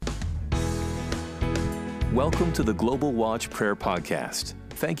Welcome to the Global Watch Prayer Podcast.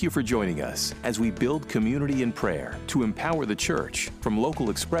 Thank you for joining us as we build community in prayer to empower the church from local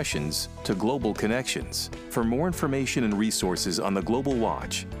expressions to global connections. For more information and resources on the Global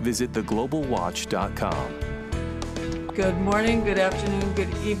Watch, visit theglobalwatch.com. Good morning, good afternoon,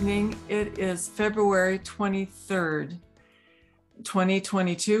 good evening. It is February 23rd,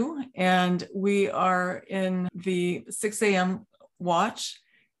 2022, and we are in the 6 a.m. watch.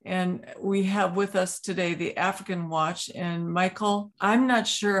 And we have with us today the African Watch. And Michael, I'm not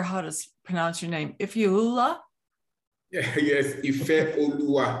sure how to pronounce your name. Ifeoluwa? Yeah, yes,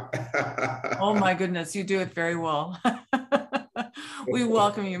 Ifeoluwa. Oh my goodness, you do it very well. We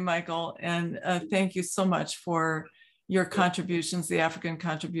welcome you, Michael, and thank you so much for your contributions, the African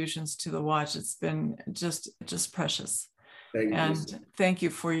contributions to the watch. It's been just precious. Thank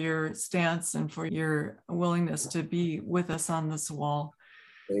you for your stance and for your willingness to be with us on this wall.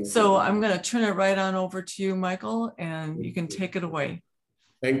 So I'm going to turn it right on over to you, Michael, and you can take it away.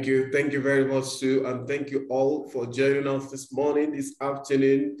 Thank you. Thank you very much, Sue. And thank you all for joining us this morning, this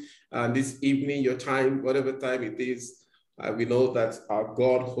afternoon, and this evening, your time, whatever time it is. We know that our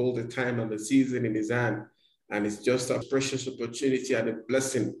God holds the time and the season in his hand. And it's just a precious opportunity and a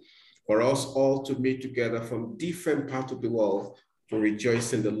blessing for us all to meet together from different parts of the world to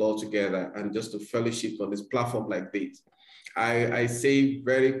rejoice in the Lord together and just to fellowship on this platform like this. I say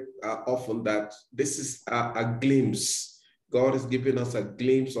very often that this is a glimpse. God is giving us a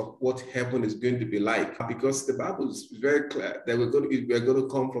glimpse of what heaven is going to be like, because the Bible is very clear that we're going to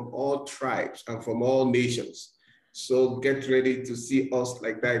come from all tribes and from all nations. So get ready to see us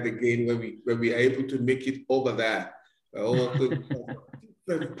like that again when we are able to make it over there. All the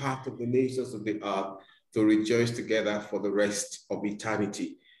different parts of the nations of the earth to rejoice together for the rest of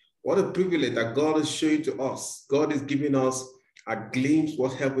eternity. What a privilege that God is showing to us. God is giving us a glimpse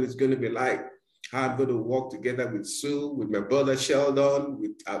what heaven is going to be like. I'm going to walk together with Sue, with my brother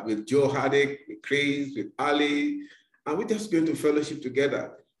Sheldon, with Joe Haddock, with Chris, with Ali, and we're just going to fellowship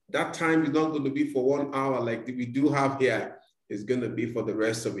together. That time is not going to be for 1 hour like we do have here. It's going to be for the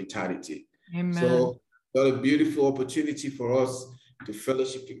rest of eternity. Amen. So what a beautiful opportunity for us to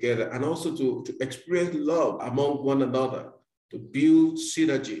fellowship together and also to experience love among one another, to build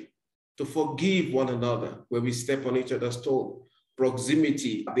synergy, to forgive one another when we step on each other's toe.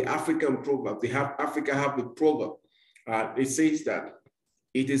 Proximity, the African proverb, Africa have the proverb. It says that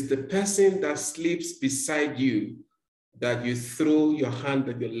it is the person that sleeps beside you that you throw your hand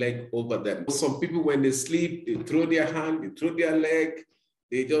and your leg over them. Some people, when they sleep, they throw their hand, they throw their leg,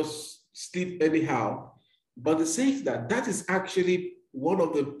 they just sleep anyhow. But it says that is actually one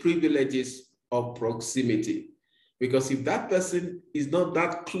of the privileges of proximity. Because if that person is not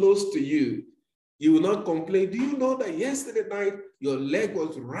that close to you, you will not complain. Do you know that yesterday night, your leg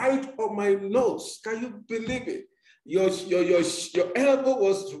was right on my nose? Can you believe it? Your elbow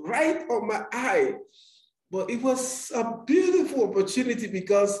was right on my eye. But it was a beautiful opportunity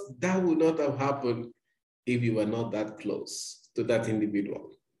because that would not have happened if you were not that close to that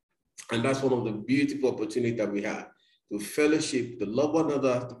individual. And that's one of the beautiful opportunities that we have, to fellowship, to love one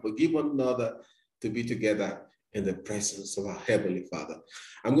another, to forgive one another, to be together in the presence of our Heavenly Father.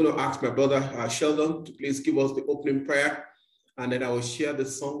 I'm going to ask my brother Sheldon to please give us the opening prayer, and then I will share the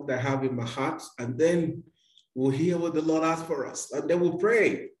song that I have in my heart, and then we'll hear what the Lord has for us, and then we'll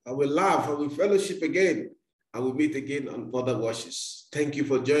pray, and we'll laugh, and we'll fellowship again, and we'll meet again on other watches. Thank you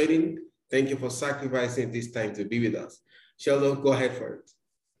for joining. Thank you for sacrificing this time to be with us. Sheldon, go ahead for it.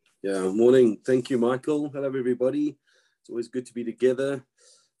 Yeah, morning. Thank you, Michael. Hello, everybody. It's always good to be together.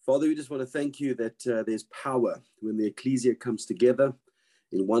 Father, we just want to thank you that there's power when the ecclesia comes together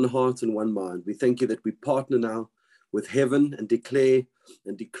in one heart and one mind. We thank you that we partner now with heaven and declare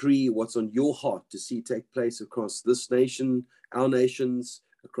and decree what's on your heart to see take place across this nation, our nations,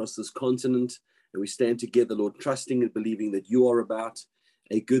 across this continent. And we stand together, Lord, trusting and believing that you are about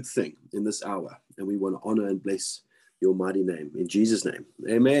a good thing in this hour. And we want to honor and bless your mighty name. In Jesus' name,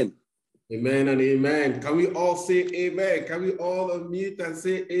 amen. Amen and amen. Can we all say amen? Can we all unmute and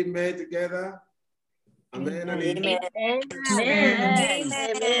say amen together? Amen and amen. Amen.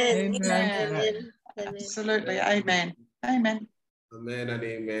 Amen. Absolutely. Amen. Amen. Amen and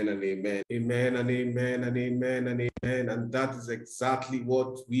amen and amen. Amen and amen and amen and amen. And that is exactly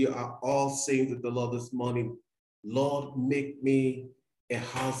what we are all saying to the Lord this morning. Lord, make me a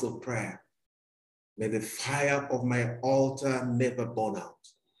house of prayer. May the fire of my altar never burn out.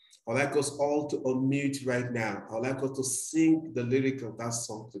 I'd like us all to unmute right now. I'd like us to sing the lyric of that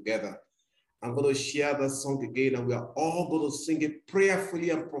song together. I'm going to share that song again, and we are all going to sing it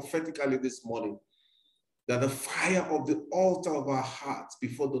prayerfully and prophetically this morning, that the fire of the altar of our hearts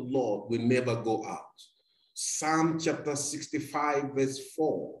before the Lord will never go out. Psalm chapter 65, verse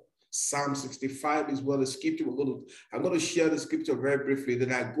 4. Psalm 65 is well the scripture. I'm going to share the scripture very briefly.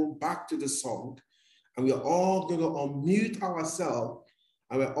 Then I go back to the song, and we are all going to unmute ourselves,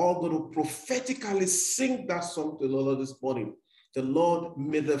 and we're all going to prophetically sing that song to the Lord this morning. The Lord,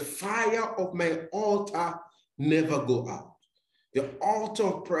 may the fire of my altar never go out. The altar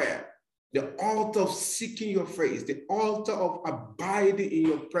of prayer, the altar of seeking your face, the altar of abiding in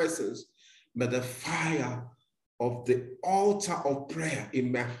your presence, may the fire of the altar of prayer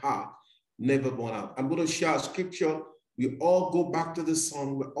in my heart never burn out. I'm going to share a scripture. We all go back to the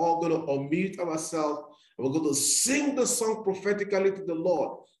song. We're all going to unmute ourselves. And we're going to sing the song prophetically to the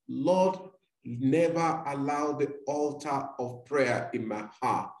Lord. Lord, never allow the altar of prayer in my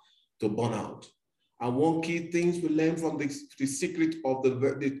heart to burn out. And one key things we learn from the secret of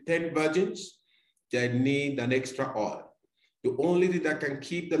the 10 virgins, they need an extra oil. The only thing that can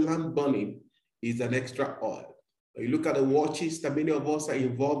keep the lamp burning is an extra oil. When you look at the watches that many of us are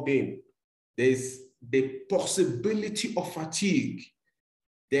involved in, there's the possibility of fatigue.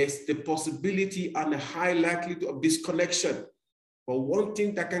 There's the possibility and a high likelihood of disconnection. But one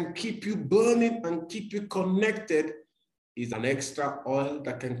thing that can keep you burning and keep you connected is an extra oil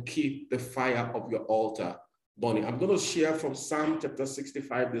that can keep the fire of your altar burning. I'm going to share from Psalm chapter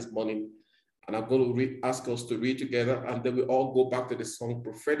 65 this morning, and I'm going to ask us to read together, and then we all go back to the song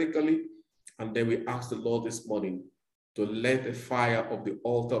prophetically, and then we ask the Lord this morning to let the fire of the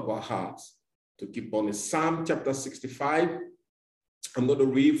altar of our hearts to keep burning. Psalm chapter 65, I'm going to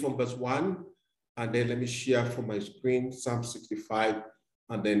read from verse 1, and then let me share from my screen, Psalm 65,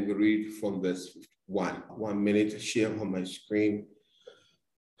 and then we read from verse 1. 1 minute to share on my screen.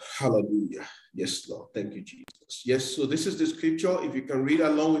 Hallelujah. Yes, Lord. Thank you, Jesus. Yes, so this is the scripture. If you can read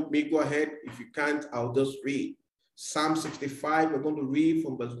along with me, go ahead. If you can't, I'll just read. Psalm 65, we're going to read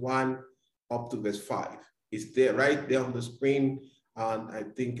from verse 1 up to verse 5. It's there, right there on the screen. And I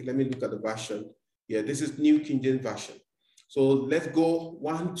think, let me look at the version. Yeah, this is New King James Version. So let's go.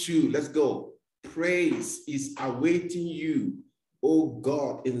 1, 2, let's go. Praise is awaiting you, O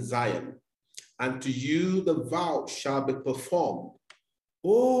God, in Zion. And to you the vow shall be performed.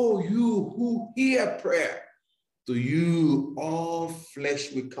 Oh, you who hear prayer, to you all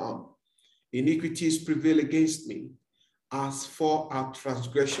flesh will come. Iniquities prevail against me. As for our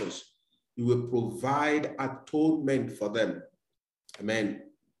transgressions, you will provide atonement for them. Amen.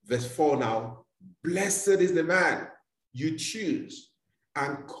 Verse 4 now. Blessed is the man you choose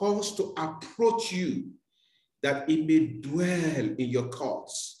and cause to approach you, that he may dwell in your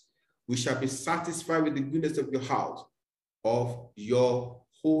courts. We shall be satisfied with the goodness of your house, of your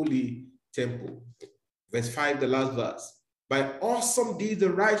holy temple. Verse 5, the last verse. By awesome deeds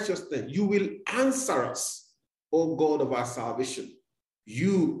of righteousness, you will answer us, O God of our salvation.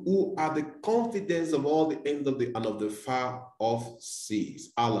 You who are the confidence of all the ends of the and of the far off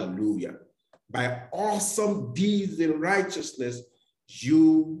seas. Hallelujah. By awesome deeds in righteousness,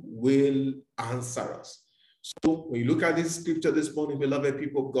 you will answer us. So when you look at this scripture this morning, beloved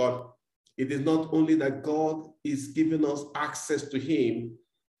people of God, it is not only that God is giving us access to him,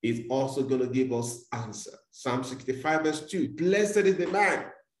 he's also going to give us answer. Psalm 65 verse 2, blessed is the man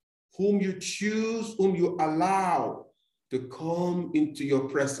whom you choose, whom you allow to come into your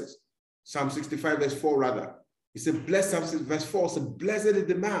presence. Psalm 65 verse 4 rather. He said, blessed, verse 4 said, blessed is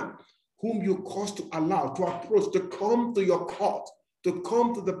the man whom you cause to allow, to approach, to come to your court, to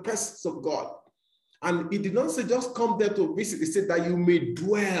come to the presence of God. And he did not say just come there to visit. He said that you may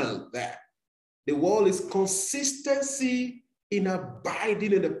dwell there. The word is consistency in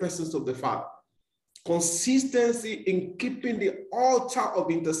abiding in the presence of the Father. Consistency in keeping the altar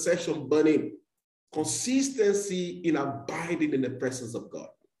of intercession burning. Consistency in abiding in the presence of God.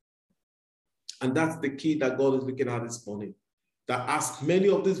 And that's the key that God is looking at this morning. That as many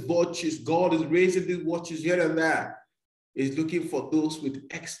of these watches, God is raising these watches here and there, is looking for those with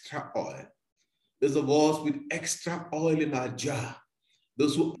extra oil. Those of us with extra oil in our jar.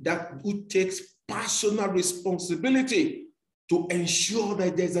 Those who takes personal responsibility to ensure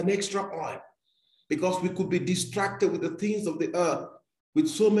that there's an extra oil. Because we could be distracted with the things of the earth, with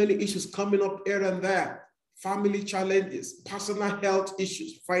so many issues coming up here and there. Family challenges, personal health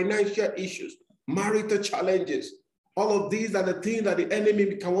issues, financial issues, marital challenges. All of these are the things that the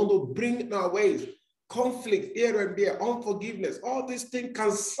enemy can want to bring in our ways. Conflict here and there, unforgiveness. All these things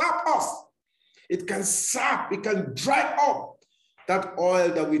can sap us. It can sap, it can dry up that oil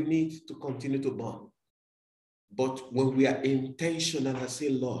that we need to continue to burn. But when we are intentional and say,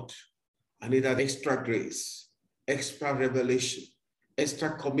 Lord, I need that extra grace, extra revelation,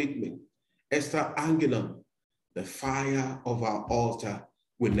 extra commitment, extra angular, the fire of our altar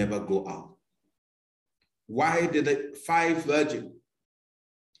will never go out. Why did the 5 virgins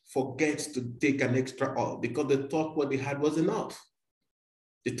forget to take an extra oil? Because they thought what they had was enough.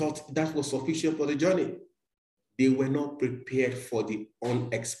 They thought that was sufficient for the journey. They were not prepared for the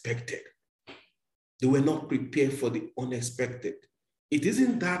unexpected. They were not prepared for the unexpected. It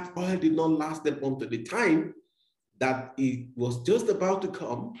isn't that oil did not last them until the time that it was just about to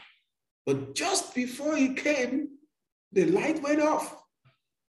come, but just before it came, the light went off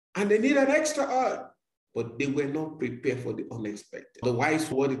and they needed extra oil, but they were not prepared for the unexpected. Otherwise,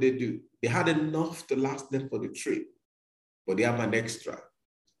 what did they do? They had enough to last them for the trip, but they have an extra.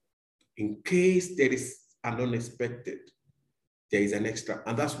 In case there is an unexpected, there is an extra.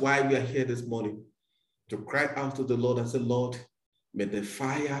 And that's why we are here this morning, to cry out to the Lord and say, Lord, may the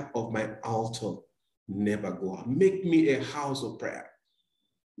fire of my altar never go out. Make me a house of prayer.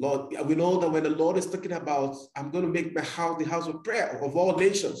 Lord, we know that when the Lord is talking about, I'm going to make my house the house of prayer of all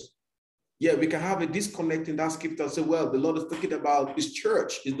nations. Yeah, we can have a disconnect in that scripture and say, well, the Lord is talking about his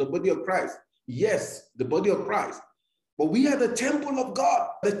church, is the body of Christ. Yes, the body of Christ. But we are the temple of God,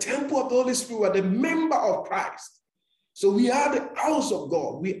 the temple of the Holy Spirit, we are the member of Christ. So we are the house of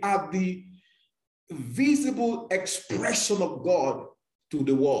God. We are the visible expression of God to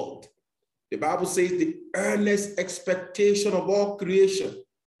the world. The Bible says the earnest expectation of all creation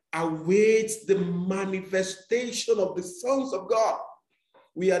awaits the manifestation of the sons of God.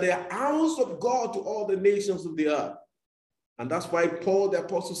 We are the house of God to all the nations of the earth. And that's why Paul the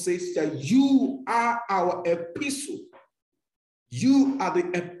apostle says that you are our epistle. You are the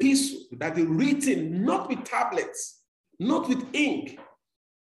epistle that is written not with tablets, not with ink,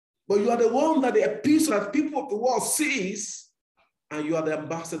 but you are the one that the epistle that people of the world sees, and you are the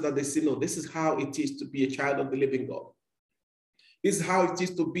ambassador that they say, no, this is how it is to be a child of the living God. This is how it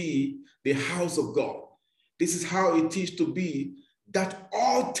is to be the house of God. This is how it is to be that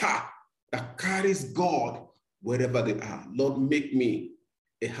altar that carries God wherever they are. Lord, make me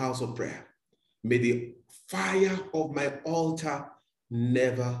a house of prayer. May the fire of my altar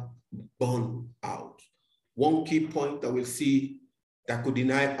never burn out. One key point that we'll see that could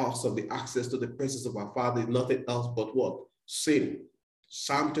deny us of the access to the presence of our Father is nothing else but what? Sin.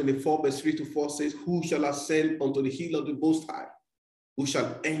 Psalm 24 verse 3-4 says, who shall ascend unto the hill of the Most High? Who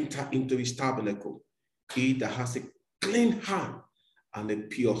shall enter into his tabernacle? He that has a clean hand and a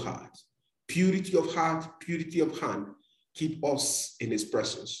pure heart. Purity of heart, purity of hand, keep us in his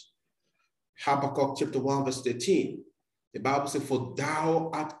presence. Habakkuk chapter 1 verse 13, the Bible says, for thou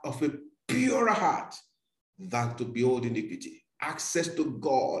art of a purer heart than to behold iniquity. Access to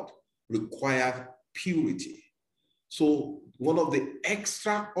God requires purity. So one of the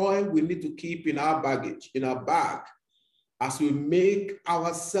extra oil we need to keep in our baggage, in our bag, as we make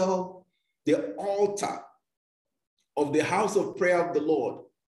ourselves the altar of the house of prayer of the Lord,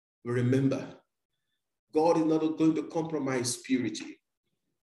 remember, God is not going to compromise purity.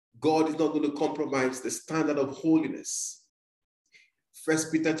 God is not going to compromise the standard of holiness. 1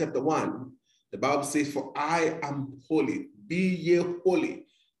 Peter chapter 1, the Bible says, for I am holy, be ye holy.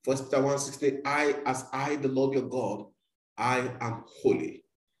 1 Peter 1:16, as I, the Lord your God, I am holy.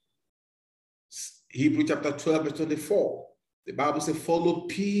 Hebrew chapter 12 verse 24, the Bible says, follow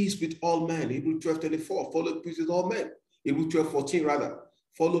peace with all men. Hebrew 12:24, follow peace with all men. Hebrew 12:14 rather,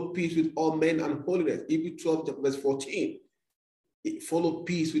 follow peace with all men and holiness. Hebrew 12 verse 14, follow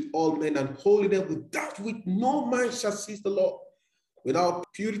peace with all men and holiness, without which no man shall see the Lord. Without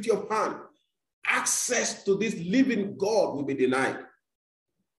purity of hand, access to this living God will be denied.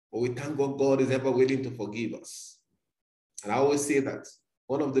 But we thank God, God is ever willing to forgive us. And I always say that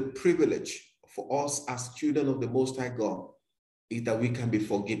one of the privilege for us as children of the Most High God is that we can be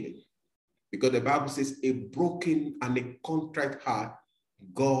forgiven. Because the Bible says a broken and a contrite heart,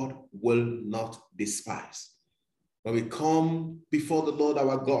 God will not despise. When we come before the Lord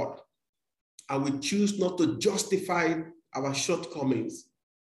our God and we choose not to justify our shortcomings,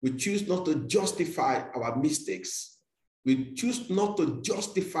 we choose not to justify our mistakes, we choose not to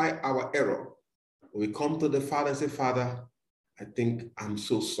justify our error, we come to the Father and say, Father, I think I'm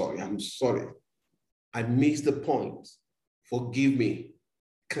so sorry. I'm sorry. I missed the point. Forgive me.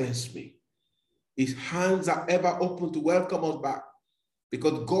 Cleanse me. His hands are ever open to welcome us back,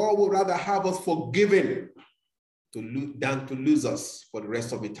 because God would rather have us forgiven than to lose us for the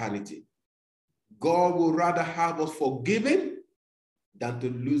rest of eternity. God would rather have us forgiven than to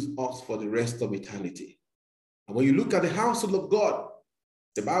lose us for the rest of eternity. And when you look at the household of God,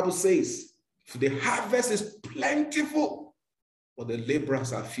 the Bible says, the harvest is plentiful, but the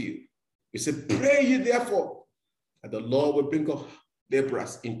laborers are few. You say, pray ye therefore that the Lord will bring up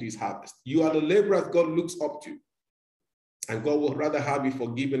laborers into his harvest. You are the laborers God looks up to. And God would rather have you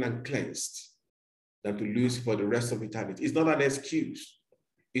forgiven and cleansed than to lose for the rest of eternity. It's not an excuse.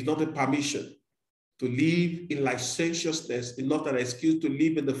 It's not a permission. To live in licentiousness is not an excuse to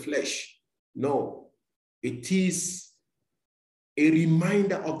live in the flesh. No, it is a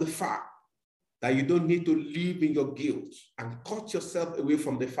reminder of the fact that you don't need to live in your guilt and cut yourself away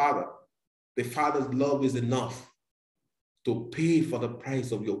from the Father. The Father's love is enough to pay for the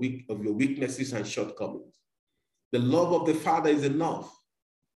price of your weaknesses and shortcomings. The love of the Father is enough.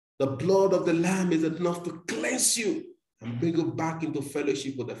 The blood of the Lamb is enough to cleanse you and bring you back into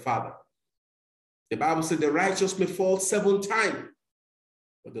fellowship with the Father. The Bible says the righteous may fall 7 times,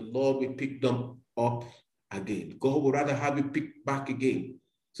 but the Lord will pick them up again. God would rather have you pick back again,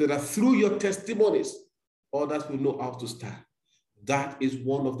 so that through your testimonies, others will know how to stand. That is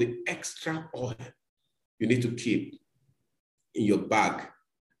one of the extra oil you need to keep in your bag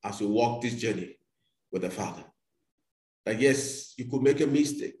as you walk this journey with the Father. That yes, you could make a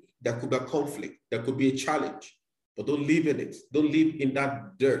mistake. There could be a conflict. There could be a challenge. But don't live in it. Don't live in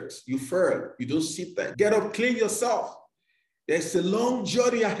that dirt. You fail. You don't sit there. Get up, clean yourself. There's a long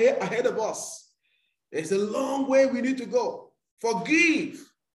journey ahead of us. There's a long way we need to go. Forgive.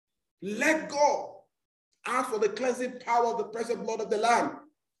 Let go. Ask for the cleansing power of the precious blood of the Lamb.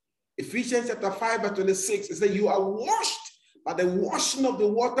 Ephesians chapter 5 verse 26, it says, you are washed by the washing of the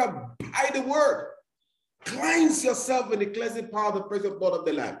water by the word. Cleanse yourself in the cleansing power of the precious blood of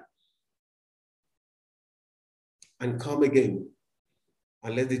the Lamb. And come again.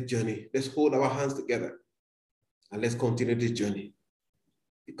 And let this journey, let's hold our hands together. And let's continue this journey.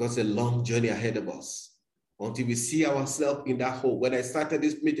 Because a long journey ahead of us. Until we see ourselves in that hope. When I started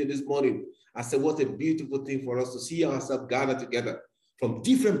this meeting this morning, I said, what a beautiful thing for us to see ourselves gathered together from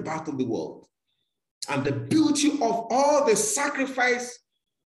different parts of the world. And the beauty of all the sacrifice,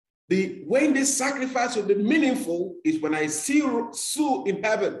 when this sacrifice will be meaningful is when I see Sue in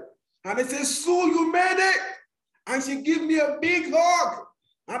heaven. And I say, Sue, you made it. And she gave me a big hug.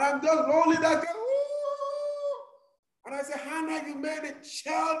 And I'm just rolling that. And I say, Hannah, you made it.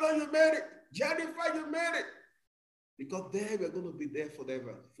 Sheldon, you made it. Jennifer, you made it. Because there we're going to be there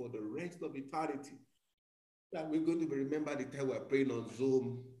forever, for the rest of eternity. That we're going to remember the time we're praying on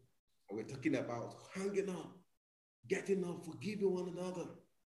Zoom, and we're talking about hanging up, getting up, forgiving one another,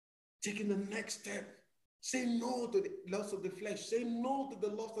 taking the next step, saying no to the lust of the flesh, saying no to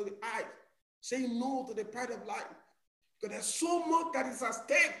the lust of the eyes, saying no to the pride of life. Because there's so much that is at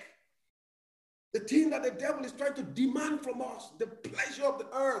stake. The thing that the devil is trying to demand from us, the pleasure of the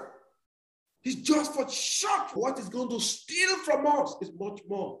earth, is just for short. What is going to steal from us is much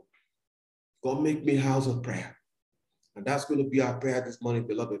more. God, make me a house of prayer. And that's going to be our prayer this morning,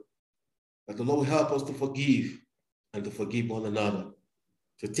 beloved. That the Lord will help us to forgive and to forgive one another.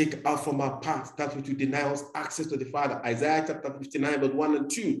 To take out from our past that which will deny us access to the Father. Isaiah chapter 59, verse 1 and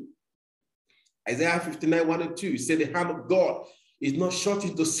 2. Isaiah 59, 1 and 2. It said, the hand of God is not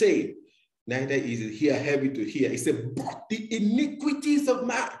shortened to save, neither is it here heavy to hear. It said, but the iniquities of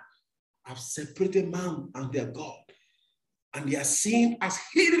man have separated man and their God. And their sin has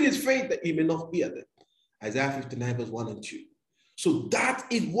hidden his face that he may not fear them. Isaiah 59, verse 1 and 2. So that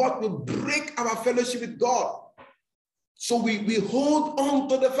is what will break our fellowship with God. So we hold on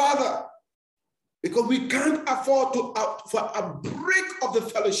to the Father because we can't afford for a break of the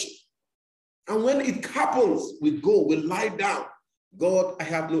fellowship. And when it happens, we lie down. God, I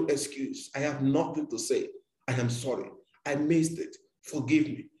have no excuse. I have nothing to say. I am sorry. I missed it. Forgive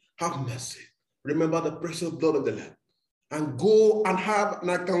me. Have mercy. Remember the precious blood of the Lamb. And go and have an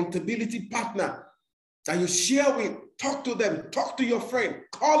accountability partner that you share with. Talk to them. Talk to your friend.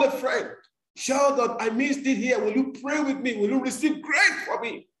 Call a friend. Sheldon, I missed it here. Will you pray with me? Will you receive grace for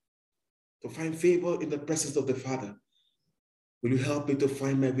me to find favor in the presence of the Father? Will you help me to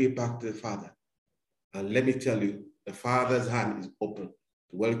find my way back to the Father? And let me tell you, the Father's hand is open to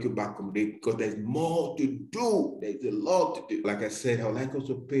welcome you back home because there's more to do. There's a lot to do. Like I said, I would like us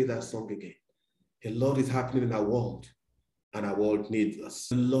to play that song again. A lot is happening in our world, and our world needs us.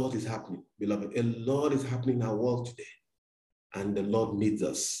 A lot is happening, beloved. A lot is happening in our world today, and the Lord needs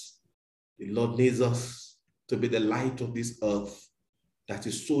us. The Lord needs us to be the light of this earth that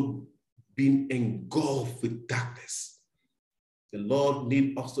is so being engulfed with darkness. The Lord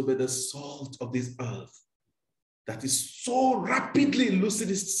needs us to be the salt of this earth that is so rapidly losing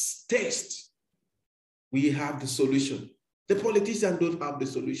its taste. We have the solution. The politicians don't have the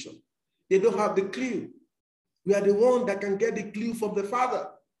solution. They don't have the clue. We are the one that can get the clue from the Father.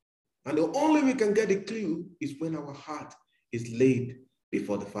 And the only way we can get the clue is when our heart is laid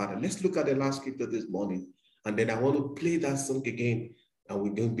before the Father. Let's look at the last scripture this morning. And then I want to play that song again, and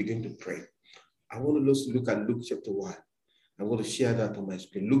we're going to begin to pray. I want to look at Luke chapter 1. I'm going to share that on my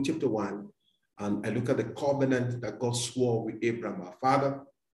screen. Luke chapter 1, And I look at the covenant that God swore with Abraham, our father,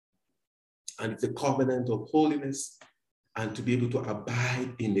 and it's a covenant of holiness and to be able to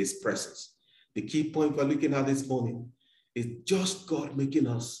abide in his presence. The key point we're looking at this morning is just God making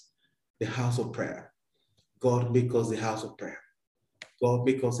us the house of prayer. God make us the house of prayer. God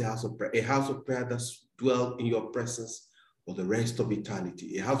make us a house of prayer that dwells in your presence for the rest of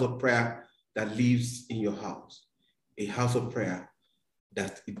eternity, a house of prayer that lives in your house, a house of prayer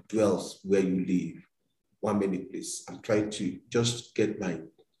that it dwells where you live. 1 minute, please. I'm trying to just get my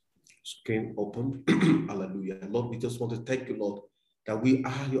screen open. Hallelujah. Lord, we just want to thank you, Lord, that we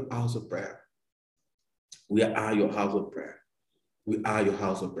are your house of prayer. We are your house of prayer. We are your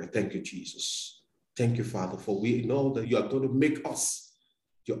house of prayer. Thank you, Jesus. Thank you, Father, for we know that you are going to make us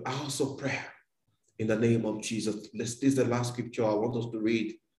your house of prayer in the name of Jesus. This is the last scripture I want us to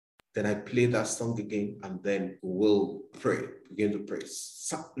read. Then I play that song again, and then we'll pray, begin to pray.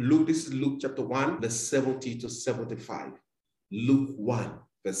 Luke, this is Luke chapter 1, verse 70 to 75. Luke 1,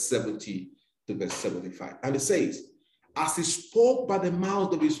 verse 70 to verse 75. And it says, as he spoke by the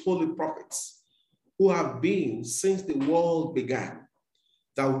mouth of his holy prophets, who have been since the world began,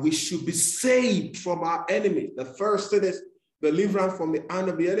 that we should be saved from our enemy. The first thing is deliverance from the hand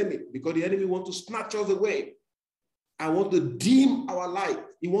of the enemy, because the enemy wants to snatch us away. I want to dim our light.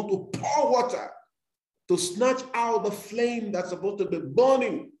 He wants to pour water to snatch out the flame that's supposed to be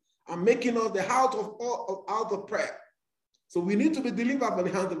burning and making us the house of prayer. So we need to be delivered from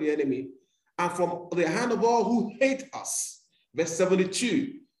the hand of the enemy and from the hand of all who hate us. Verse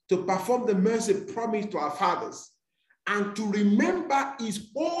 72, to perform the mercy promised to our fathers and to remember his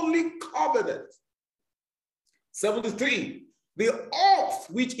holy covenant. 73, the oath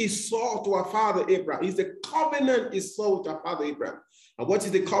which he swore to our father Abraham is the covenant he swore to our father Abraham. And what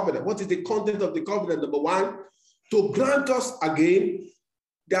is the covenant? What is the content of the covenant? Number one, to grant us again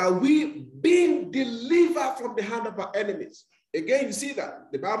that we being delivered from the hand of our enemies. Again, you see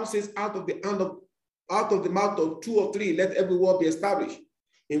that the Bible says, out of the mouth of 2 or 3, let every word be established.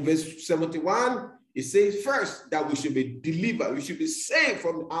 In verse 71, it says first that we should be delivered, we should be saved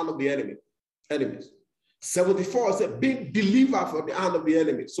from the hand of the enemies. 74 said, being delivered from the hand of the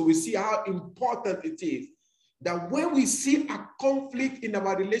enemy. So we see how important it is that when we see a conflict in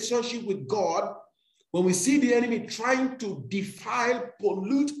our relationship with God, when we see the enemy trying to defile,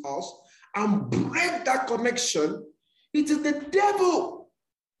 pollute us, and break that connection, it is the devil.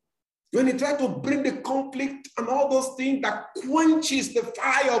 When he tries to bring the conflict and all those things that quenches the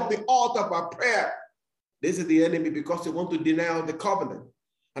fire of the altar of our prayer, this is the enemy, because they want to deny the covenant.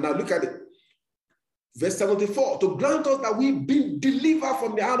 And now look at it. Verse 74, to grant us that we be delivered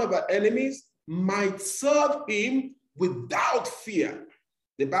from the hand of our enemies, might serve him without fear.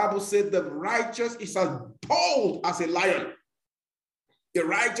 The Bible said the righteous is as bold as a lion. The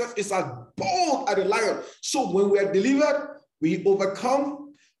righteous is as bold as a lion. So when we are delivered, we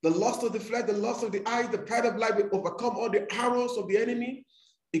overcome the lust of the flesh, the lust of the eyes, the pride of life. We overcome all the arrows of the enemy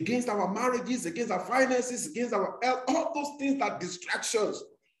against our marriages, against our finances, against our health, all those things that are distractions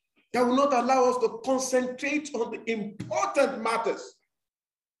that will not allow us to concentrate on the important matters.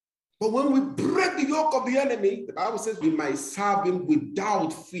 But when we break the yoke of the enemy, the Bible says we might serve him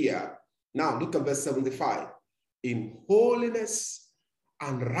without fear. Now look at verse 75. In holiness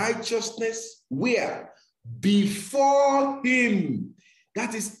and righteousness, where? Before him.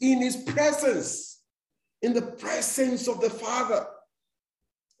 That is in his presence, in the presence of the Father,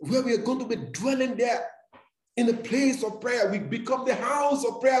 where we are going to be dwelling there in the place of prayer. We become the house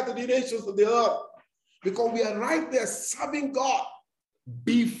of prayer to the nations of the earth, because we are right there serving God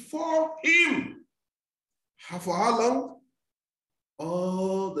before him. For how long?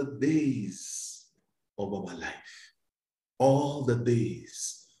 All the days of our life. All the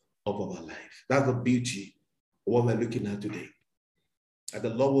days of our life. That's the beauty of what we're looking at today. And the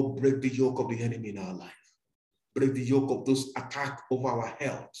Lord will break the yoke of the enemy in our life. Break the yoke of those attacks over our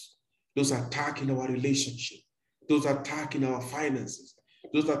health, those attacks in our relationship, those attacks in our finances,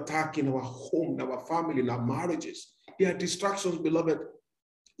 those attacks in our home, in our family, in our marriages. They are distractions, beloved.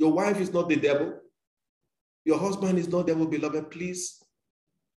 Your wife is not the devil. Your husband is not the devil, beloved, please.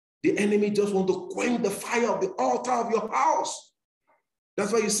 The enemy just wants to quench the fire of the altar of your house.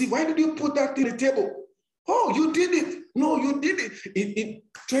 That's why you see, why did you put that in the table? Oh, you did it. No, you did it. In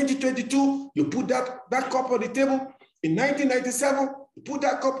 2022, you put that cup on the table. In 1997, you put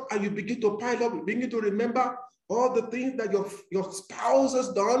that cup and you begin to pile up, you begin to remember all the things that your spouse has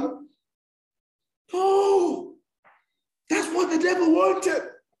done. Oh, that's what the devil wanted.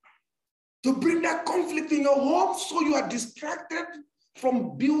 To bring that conflict in your home so you are distracted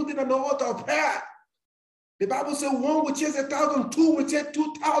from building an altar of prayer. The Bible says 1 will chase 1,000, 2 will chase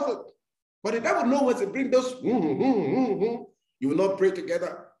 2,000. But the devil knows when to bring those, you will not pray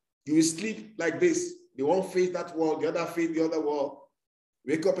together. You will sleep like this. The one face that wall, the other face the other wall.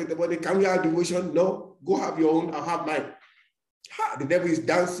 Wake up in the morning, can we have devotion? No, go have your own, I'll have mine. Ha, the devil is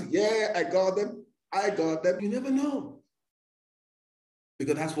dancing. Yeah, I got them. You never know.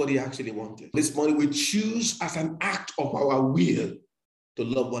 Because that's what he actually wanted. This morning we choose as an act of our will to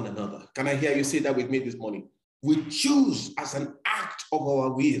love one another. Can I hear you say that with me this morning? We choose as an act of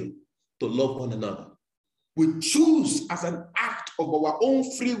our will to love one another. We choose as an act of our own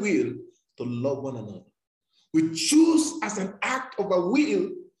free will to love one another. We choose as an act of our will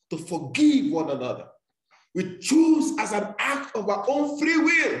to forgive one another. We choose as an act of our own free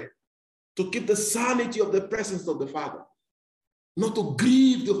will to keep the sanity of the presence of the Father, not to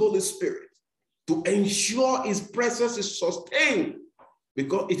grieve the Holy Spirit, to ensure his presence is sustained,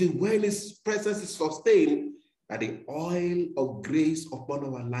 because it is when his presence is sustained that the oil of grace upon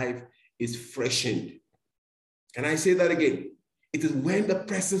our life is freshened. Can I say that again? It is when the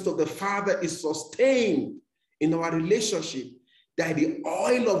presence of the Father is sustained in our relationship that the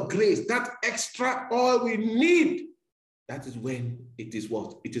oil of grace, that extra oil we need, that is when it is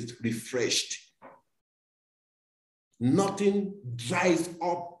what? It is refreshed. Nothing dries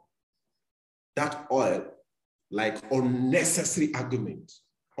up that oil like unnecessary arguments,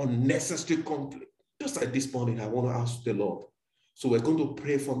 unnecessary conflict. Just like this morning, I want to ask the Lord. So we're going to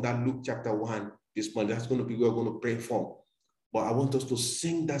pray from that Luke chapter 1 this morning. That's going to be what we're going to pray from. But I want us to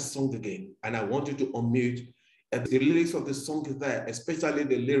sing that song again. And I want you to unmute. And the lyrics of the song is there, especially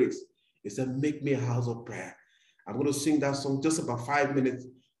the lyrics. It said, make me a house of prayer. I'm going to sing that song just about 5 minutes.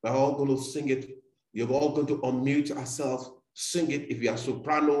 We're all going to sing it. You're all going to unmute ourselves. Sing it. If you are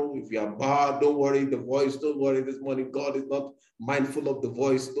soprano, if you are bar, don't worry. The voice, don't worry this morning. God is not mindful of the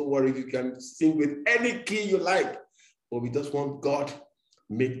voice. Don't worry. You can sing with any key you like. But we just want God,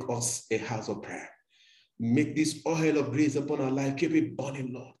 make us a house of prayer. Make this oil of grace upon our life. Keep it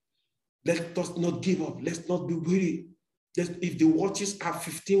burning, Lord. Let us not give up. Let's not be weary. If the watches are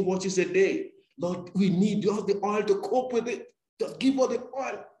 15 watches a day, Lord, we need just the oil to cope with it. Just give us the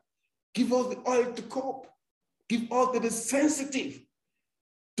oil. Give us the oil to cope. Give us to be sensitive,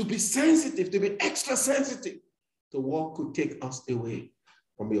 to be extra sensitive to what could take us away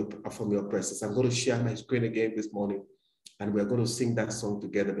from your presence. I'm going to share my screen again this morning, and we're going to sing that song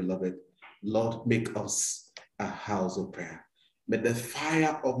together, beloved. Lord, make us a house of prayer. May the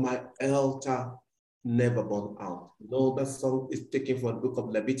fire of my altar never burn out. You know, that song is taken from the book of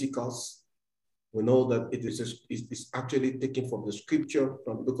Leviticus. We know that it is actually taken from the scripture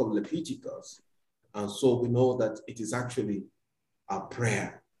from the book of Leviticus. And so we know that it is actually a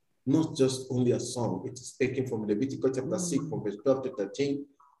prayer, not just only a song. It is taken from Leviticus chapter 6, from verse 12 to 13.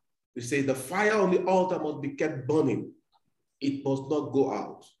 We say the fire on the altar must be kept burning. It must not go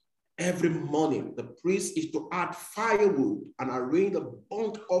out. Every morning, the priest is to add firewood and arrange the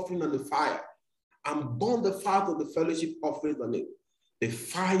burnt offering on the fire and burn the fat of the fellowship offering on it. The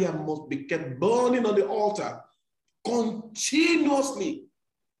fire must be kept burning on the altar continuously.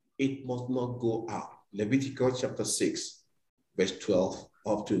 It must not go out. Leviticus chapter 6, verse 12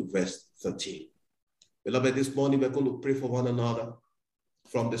 up to verse 13. Beloved, this morning we're going to pray for one another.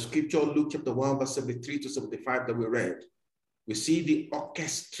 From the scripture, Luke chapter 1, verse 73 to 75 that we read, we see the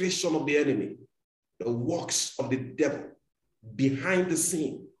orchestration of the enemy, the works of the devil behind the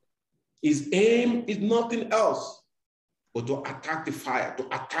scene. His aim is nothing else but to attack the fire, to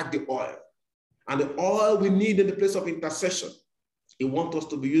attack the oil. And the oil we need in the place of intercession, he wants us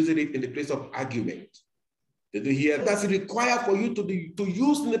to be using it in the place of argument. Did you hear? That's required for you to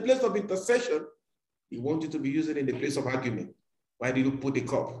use in the place of intercession. He wants you to be using it in the place of argument. Why did you put the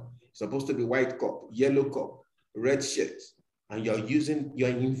cup? It's supposed to be white cup, yellow cup, red shirt. And you're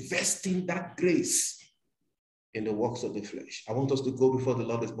investing that grace in the works of the flesh. I want us to go before the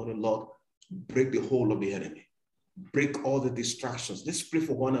Lord this morning. Lord, break the whole of the enemy. Break all the distractions. Let's pray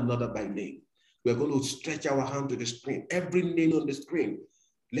for one another by name. We're going to stretch our hand to the screen. Every name on the screen,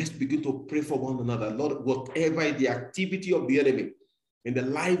 let's begin to pray for one another. Lord, whatever is the activity of the enemy, in the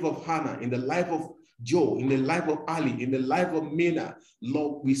life of Hannah, in the life of Joe, in the life of Ali, in the life of Mina,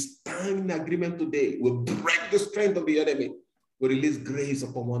 Lord, we stand in agreement today. We break the strength of the enemy. We release grace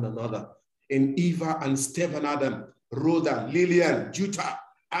upon one another. In Eva and Stephen Adam, Rhoda, Lillian, Juta,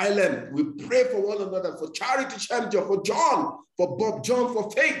 Island, we pray for one another, for Charity Champion, for John, for Bob John, for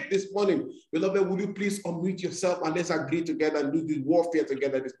Faith this morning. Beloved, would you please unmute yourself and let's agree together and do this warfare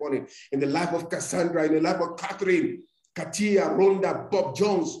together this morning. In the life of Cassandra, in the life of Catherine, Katia, Rhonda, Bob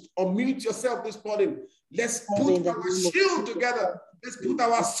Jones, unmute yourself this morning. Let's put our shield together. Let's put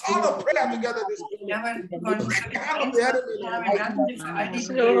our sword of prayer together this morning. Break the hand of the enemy.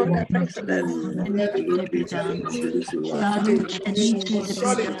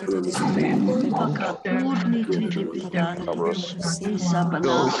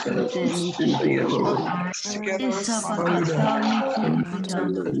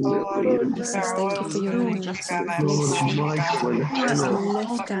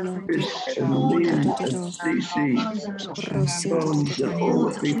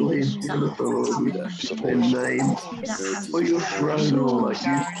 For your throne, Lord,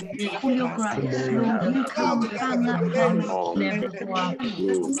 pull your grace, Lord, you come from that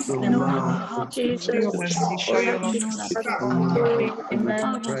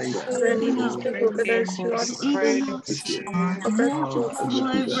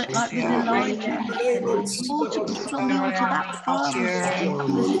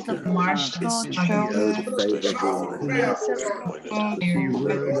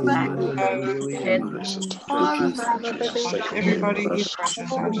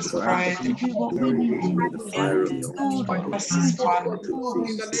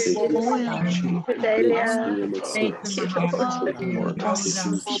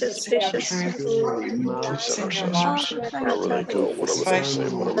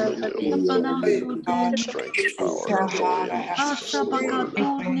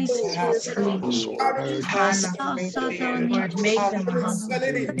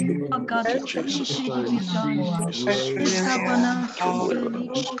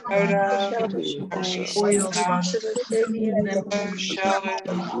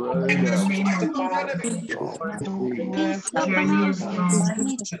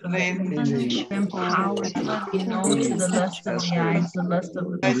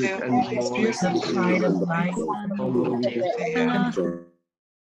Everybody who presents pride.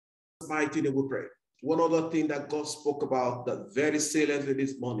 Mighty name we pray. One other thing that God spoke about that very saliently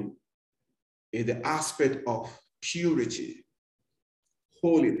this morning is the aspect of purity,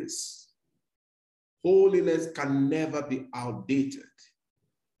 holiness. Holiness can never be outdated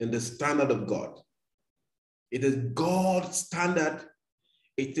in the standard of God. It is God's standard.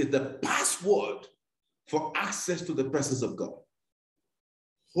 It is the password for access to the presence of God.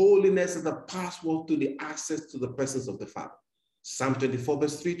 Holiness is the password to the access to the presence of the Father. Psalm 24,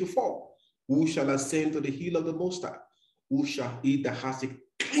 verse 3-4. Who shall ascend to the hill of the Most High? Who shall eat that has a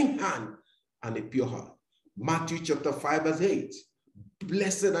clean hand and a pure heart? Matthew chapter 5, verse 8.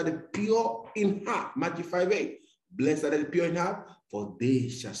 Blessed are the pure in heart. Matthew 5:8. Blessed are the pure in heart, for they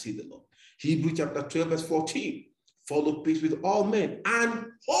shall see the Lord. Hebrews chapter 12, verse 14. Follow peace with all men and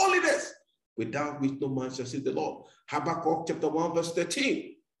holiness, without which no man shall see the Lord. Habakkuk chapter 1, verse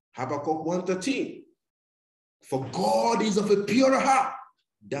 13. Habakkuk 1:13. For God is of a purer heart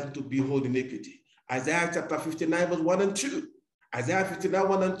than to behold iniquity. Isaiah chapter 59, verse 1 and 2. Isaiah 59,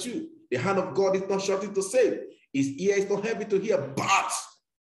 1 and 2. The hand of God is not shortened to save. His ear is not heavy to hear, but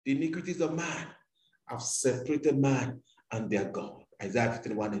the iniquities of man have separated man and their God. Isaiah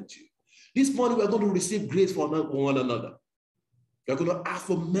 51 and 2. This morning we are going to receive grace for one another. We are going to ask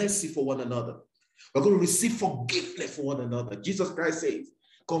for mercy for one another. We are going to receive forgiveness for one another. Jesus Christ says,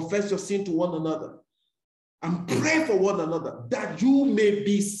 confess your sin to one another and pray for one another that you may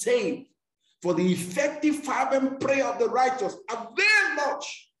be saved. For the effective fervent prayer of the righteous avail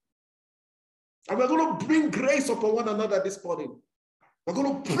much. And we're going to bring grace upon one another this morning. We're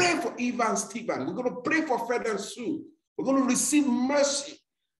going to pray for Eva and Stephen. We're going to pray for Fred and Sue. We're going to receive mercy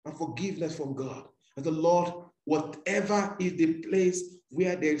and forgiveness from God. And the Lord, whatever is the place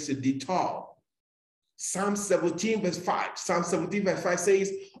where there is a detour. Psalm 17 verse 5. Psalm 17 verse 5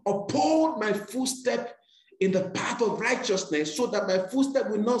 says, uphold my footstep in the path of righteousness so that my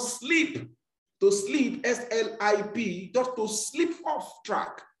footstep will not slip. To sleep, S-L-I-P, just to slip off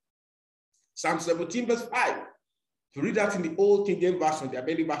track. Psalm 17 verse 5. If you read that in the Old King James Version, there are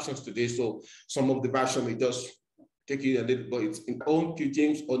many versions today, so some of the version will just take you a little bit, it's in Old King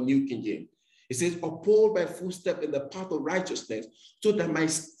James or New King James. It says, uphold my footstep in the path of righteousness so that my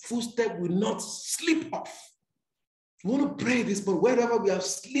footstep will not slip off. We want to pray this, but wherever we have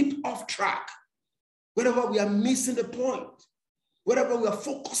slipped off track, wherever we are missing the point, wherever we are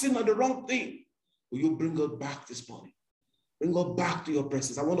focusing on the wrong thing, will you bring us back this morning? Bring us back to your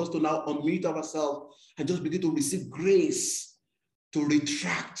presence. I want us to now unmute ourselves and just begin to receive grace to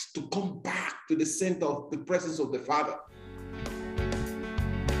retract, to come back to the center of the presence of the Father.